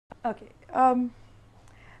Okay.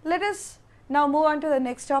 Let us now move on to the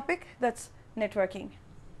next topic, that's networking.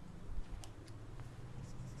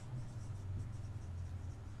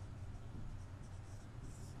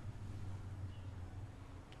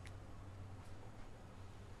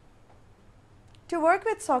 To work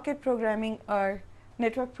with socket programming or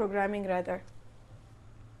network programming rather,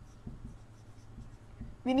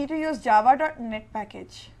 we need to use java.net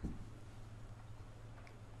package.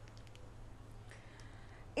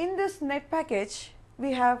 In this net package,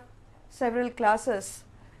 we have several classes.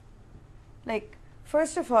 Like,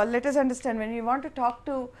 first of all, let us understand, when we want to talk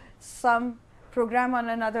to some program on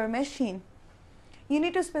another machine, you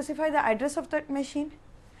need to specify the address of that machine.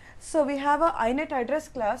 So we have a inet address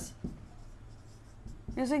class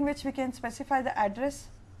using which we can specify the address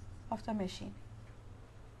of the machine.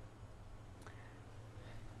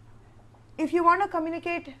 If you want to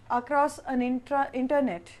communicate across an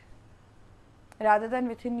internet rather than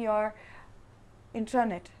within your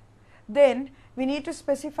intranet, then we need to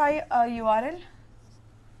specify a URL.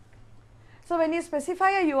 So when you specify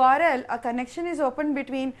a URL, a connection is opened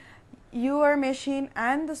between your machine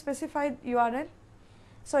and the specified URL.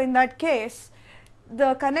 So in that case,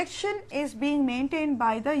 the connection is being maintained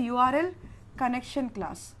by the URL connection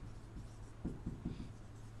class.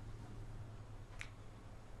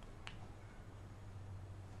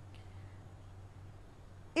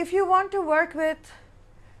 If you want to work with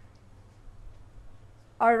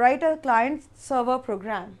or write a client server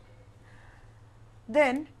program,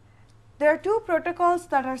 then there are two protocols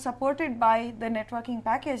that are supported by the networking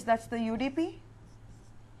package, that's the UDP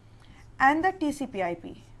and the TCP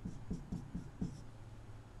IP.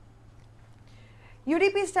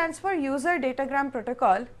 UDP stands for User Datagram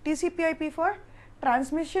Protocol, TCP IP for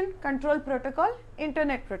Transmission Control Protocol,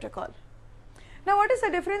 Internet Protocol. Now what is the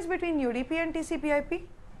difference between UDP and TCP IP?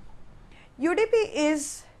 UDP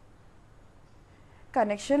is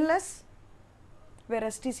connectionless,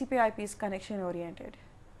 whereas TCP IP is connection oriented.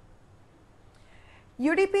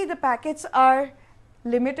 UDP, the packets are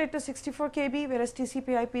limited to 64 KB, whereas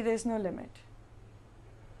TCP IP there is no limit.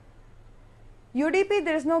 UDP,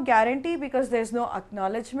 there is no guarantee because there is no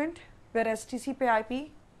acknowledgement, whereas TCP IP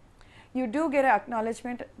you do get an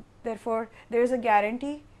acknowledgement, therefore there is a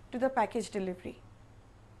guarantee to the package delivery.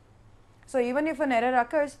 So even if an error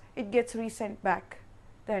occurs, it gets resent back,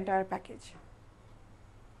 the entire package.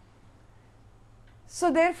 So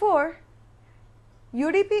therefore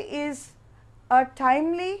UDP is a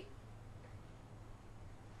timely,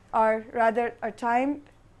 or rather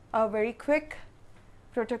a very quick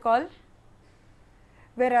protocol,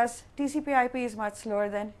 whereas TCP IP is much slower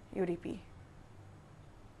than UDP.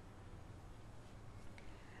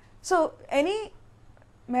 So any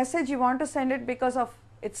message you want to send it because of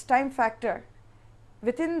its time factor,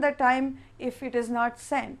 within the time if it is not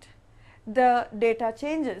sent, the data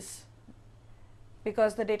changes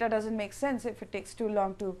because the data doesn't make sense if it takes too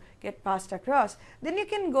long to get passed across, then you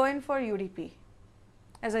can go in for UDP,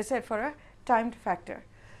 as I said, for a timed factor,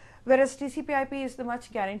 whereas TCP IP is the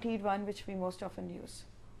much guaranteed one which we most often use.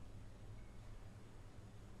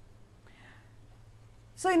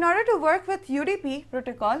 So in order to work with UDP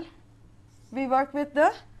protocol, we work with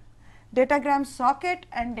the datagram socket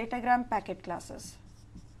and datagram packet classes.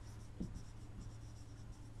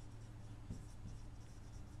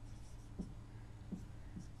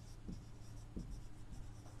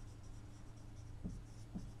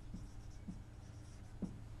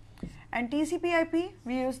 And TCP IP,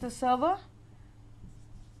 we use the server,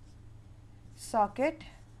 socket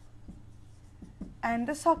and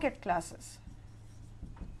the socket classes.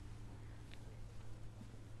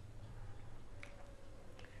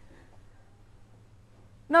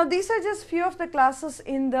 Now these are just few of the classes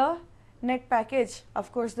in the net package.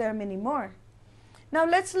 Of course there are many more. Now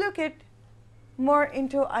let's look at more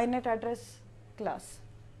into inet address class.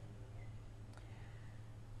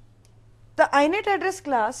 The inet address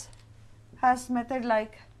class has method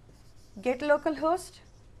like get localhost,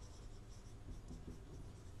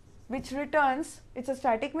 which returns, it's a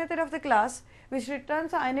static method of the class which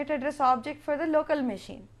returns the inet address object for the local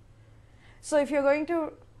machine. So if you're going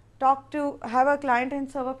to have a client and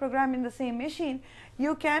server program in the same machine,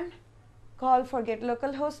 you can call for get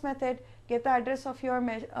localhost method, get the address of your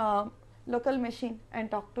local machine and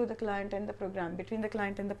talk to the client and the program, between the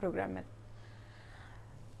client and the program method.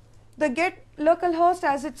 The get localhost,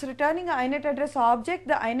 as it's returning a inet address object,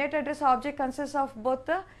 the inet address object consists of both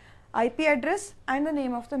the IP address and the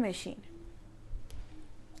name of the machine.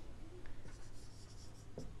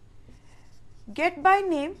 Get by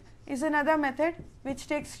name is another method which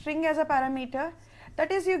takes string as a parameter.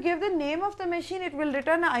 That is, you give the name of the machine, it will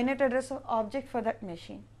return an inet address object for that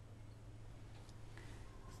machine.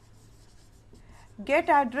 get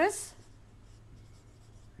address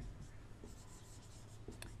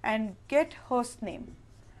and get host name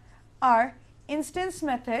are instance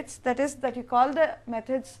methods, that is, that you call the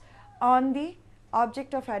methods on the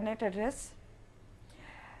object of ANET address.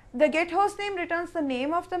 The get host name returns the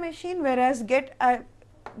name of the machine, whereas get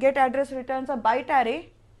address returns a byte array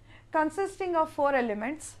consisting of 4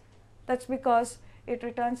 elements. That's because it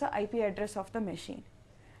returns the IP address of the machine,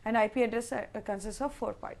 and IP address consists of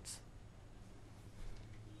 4 bytes.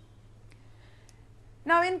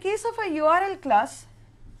 Now, in case of a URL class,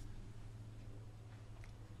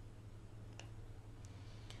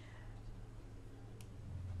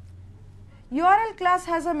 URL class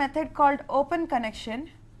has a method called open connection.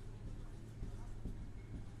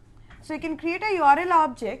 So, you can create a URL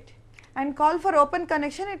object and call for open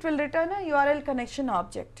connection, it will return a URL connection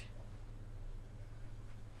object.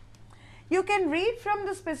 You can read from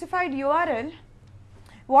the specified URL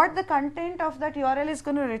what the content of that URL is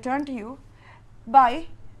going to return to you by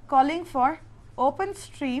calling for open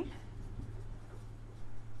stream,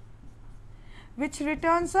 which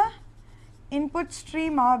returns a input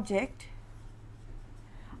stream object,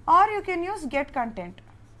 or you can use get content.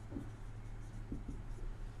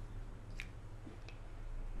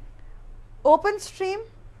 Open stream,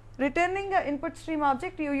 returning the input stream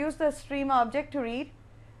object, you use the stream object to read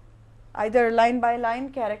either line by line,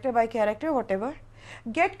 character by character, whatever.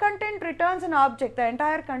 Get content returns an object, the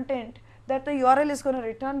entire content that the URL is going to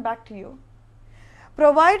return back to you,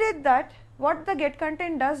 provided that what the get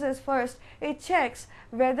content does is, first it checks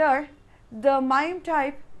whether the MIME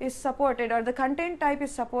type is supported or the content type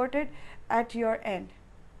is supported at your end.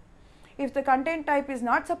 If the content type is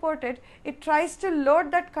not supported, it tries to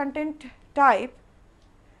load that content type.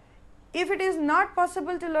 If it is not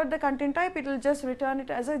possible to load the content type, it will just return it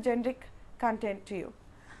as a generic content to you.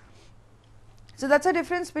 So, that is a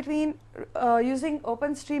difference between using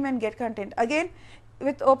OpenStream and get content. Again,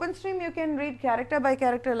 with OpenStream you can read character by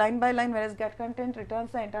character, line by line, whereas get content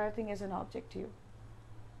returns the entire thing as an object to you.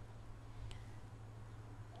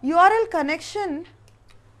 URL connection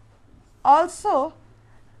also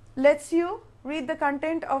lets you read the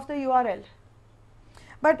content of the URL,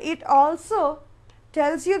 but it also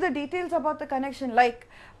tells you the details about the connection, like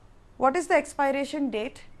what is the expiration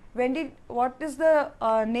date, what is the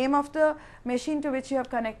name of the machine to which you have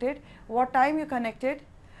connected, what time you connected,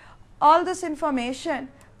 all this information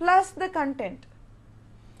plus the content.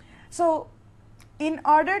 So, in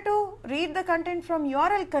order to read the content from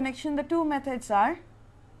URL connection, the two methods are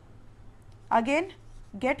again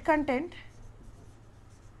get content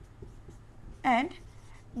and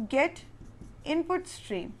get input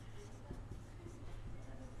stream.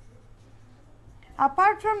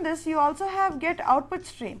 Apart from this, you also have get output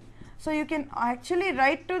stream. So, you can actually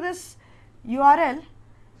write to this URL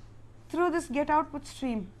through this get output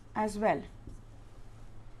stream as well.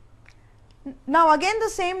 Now, again the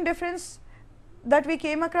same difference that we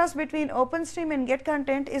came across between OpenStream and get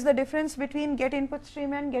content is the difference between get input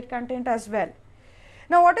stream and get content as well.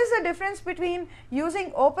 Now, what is the difference between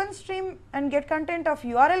using OpenStream and get content of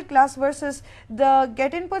URL class versus the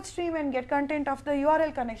get input stream and get content of the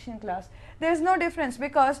URL connection class? There is no difference,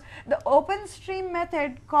 because the OpenStream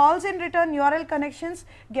method calls in return URL connections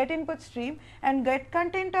get input stream, and get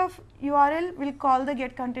content of URL will call the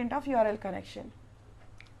get content of URL connection.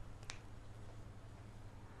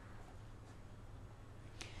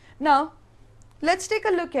 Now, let us take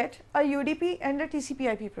a look at a UDP and a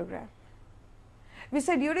TCP IP program. We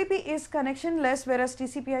said UDP is connectionless, whereas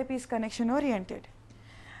TCP IP is connection oriented.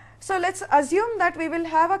 So, let us assume that we will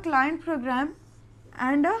have a client program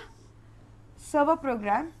and a server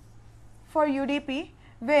program for UDP,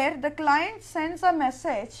 where the client sends a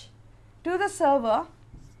message to the server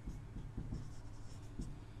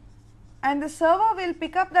and the server will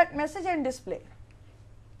pick up that message and display.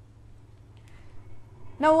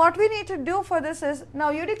 Now, what we need to do for this is,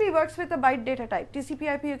 now UDP works with a byte data type, TCP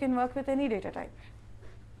IP you can work with any data type.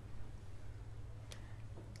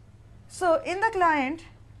 So, in the client,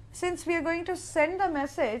 since we are going to send the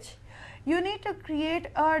message, you need to create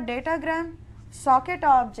a datagram socket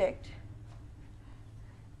object.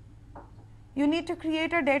 You need to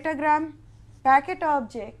create a datagram packet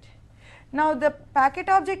object. Now, the packet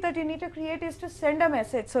object that you need to create is to send a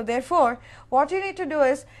message. So, therefore, what you need to do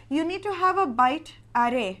is, you need to have a byte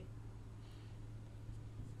array,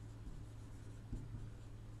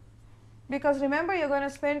 because remember you are going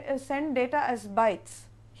to send data as bytes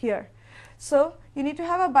here. So, you need to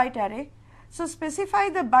have a byte array. So, specify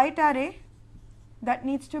the byte array that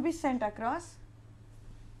needs to be sent across,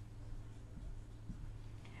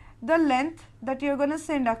 the length that you are going to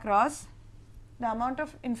send across, the amount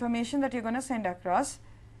of information that you're going to send across.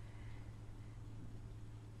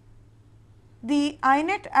 The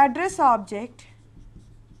INET address object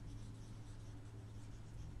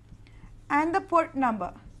and the port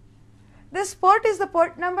number. This port is the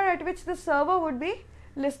port number at which the server would be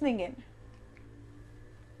listening in.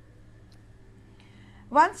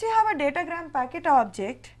 Once you have a datagram packet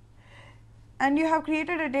object and you have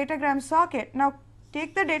created a datagram socket, now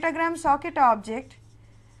take the datagram socket object,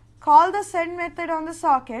 call the send method on the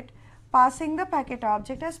socket, passing the packet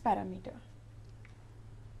object as parameter.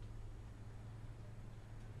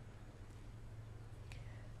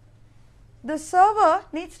 The server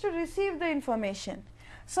needs to receive the information.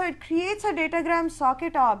 So it creates a datagram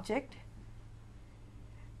socket object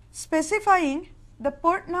specifying the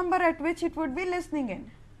port number at which it would be listening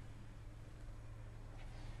in.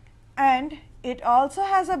 And it also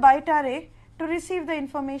has a byte array to receive the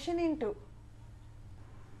information into.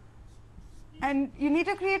 And you need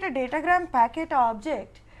to create a datagram packet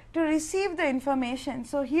object to receive the information.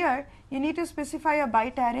 So here you need to specify a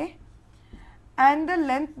byte array and the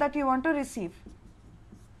length that you want to receive.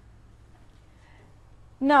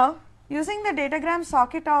 Now, using the datagram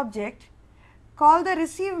socket object, call the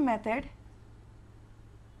receive method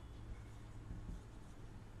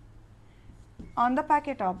on the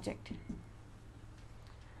packet object.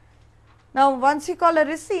 Now, once you call a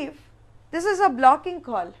receive, this is a blocking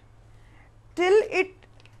call. Till it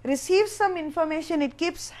receives some information, it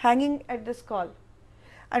keeps hanging at this call.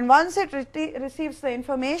 And once it receives the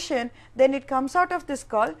information, then it comes out of this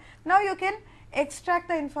call. Now you can extract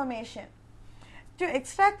the information. To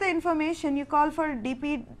extract the information, you call for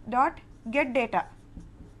dp.getData.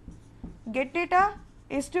 GetData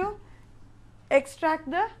is to extract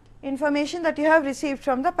the information that you have received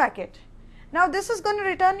from the packet. Now this is going to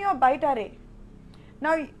return you a byte array.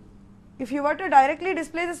 Now if you were to directly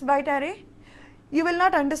display this byte array, you will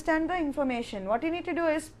not understand the information. What you need to do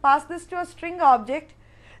is pass this to a string object,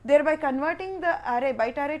 thereby converting the array,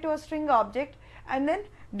 byte array, to a string object and then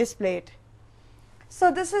display it.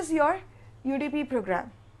 So this is your UDP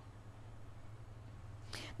program.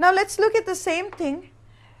 Now let's look at the same thing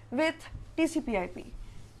with TCP IP.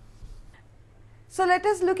 So let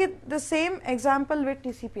us look at the same example with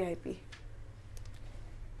TCP IP.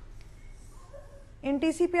 In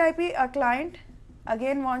TCP IP, a client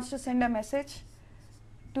again wants to send a message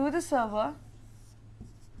to the server,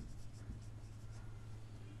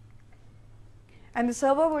 and the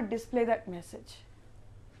server would display that message.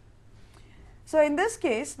 So in this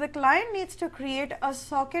case, the client needs to create a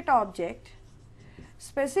socket object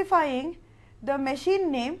specifying the machine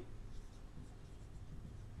name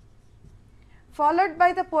followed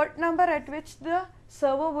by the port number at which the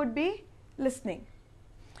server would be listening.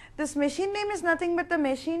 This machine name is nothing but the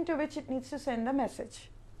machine to which it needs to send the message.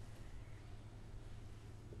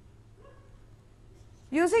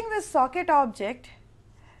 Using this socket object,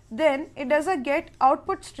 then it does a get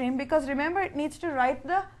output stream, because remember it needs to write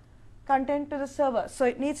the content to the server. So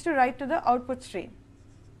it needs to write to the output stream.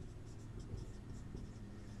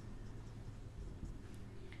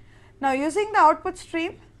 Now using the output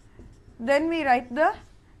stream, then we write the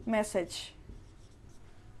message.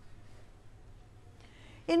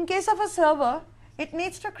 In case of a server, it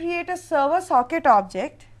needs to create a server socket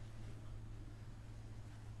object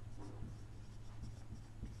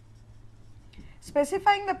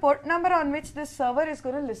specifying the port number on which this server is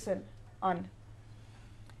going to listen on.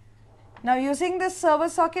 Now using this server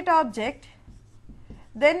socket object,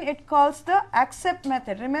 then it calls the accept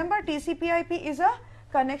method. Remember, TCP IP is a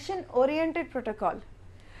connection oriented protocol.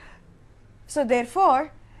 So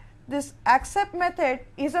therefore, this accept method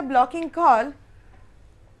is a blocking call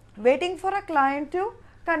waiting for a client to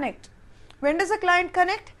connect. When does a client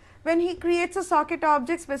connect? When he creates a socket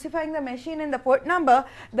object specifying the machine and the port number,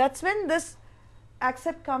 that's when this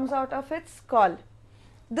accept comes out of its call.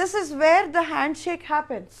 This is where the handshake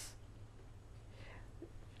happens.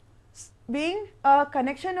 Being a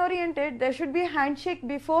connection oriented, there should be a handshake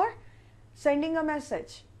before sending a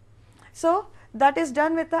message. So that is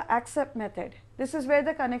done with the accept method. This is where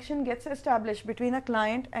the connection gets established between a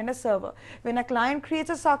client and a server. When a client creates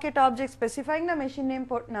a socket object specifying the machine name,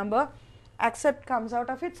 port number, accept comes out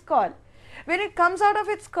of its call. When it comes out of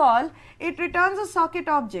its call, it returns a socket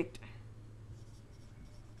object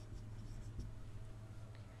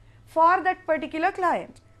for that particular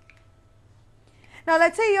client. Now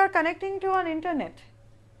let's say you are connecting to an internet.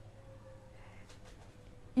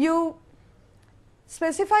 You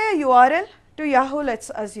specify a URL to Yahoo, let's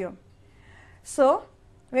assume. So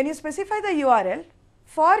when you specify the URL,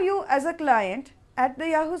 for you as a client at the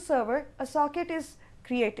Yahoo server, a socket is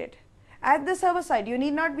created. At the server side, you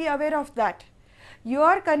need not be aware of that. You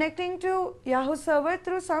are connecting to Yahoo server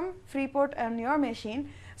through some free port on your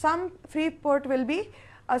machine. Some free port will be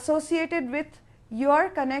associated with your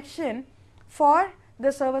connection for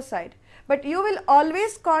the server side, but you will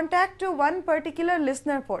always contact to one particular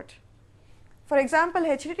listener port. For example,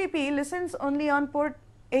 HTTP listens only on port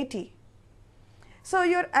 80. So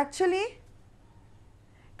you are actually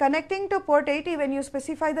connecting to port 80 when you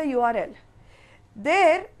specify the URL.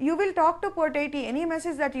 There you will talk to port 80, any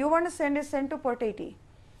message that you want to send is sent to port 80.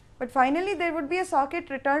 But finally there would be a socket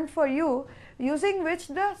returned for you using which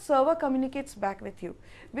the server communicates back with you,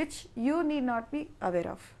 which you need not be aware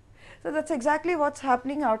of. So that's exactly what's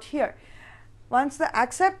happening out here. Once the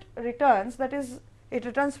accept returns, that is, it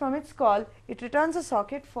returns from its call, it returns a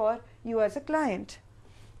socket for you as a client.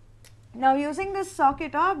 Now using this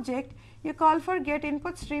socket object, you call for get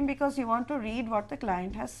input stream because you want to read what the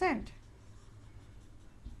client has sent.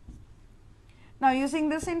 Now using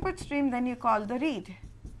this input stream, then you call the read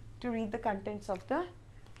to read the contents of the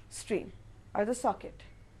stream or the socket.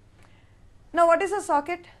 Now what is a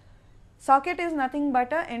socket? Socket is nothing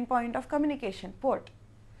but a endpoint of communication port.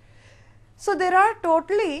 So there are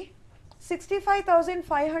totally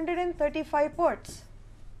 65,535 ports.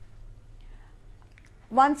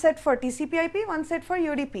 One set for TCP IP, one set for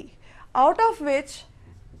UDP, out of which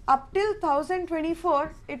up till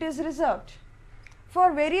 1024 it is reserved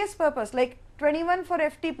for various purposes, like 21 for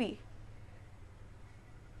FTP,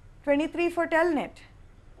 23 for Telnet,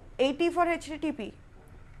 80 for HTTP,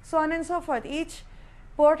 so on and so forth. Each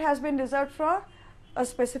port has been reserved for a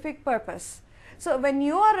specific purpose. So when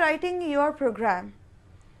you are writing your program,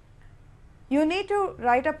 you need to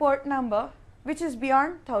write a port number which is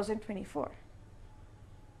beyond 1024,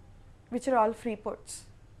 which are all free ports.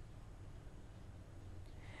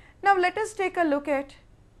 Now let us take a look at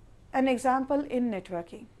an example in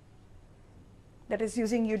networking, that is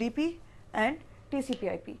using UDP and TCP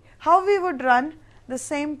IP, how we would run the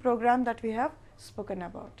same program that we have spoken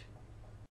about.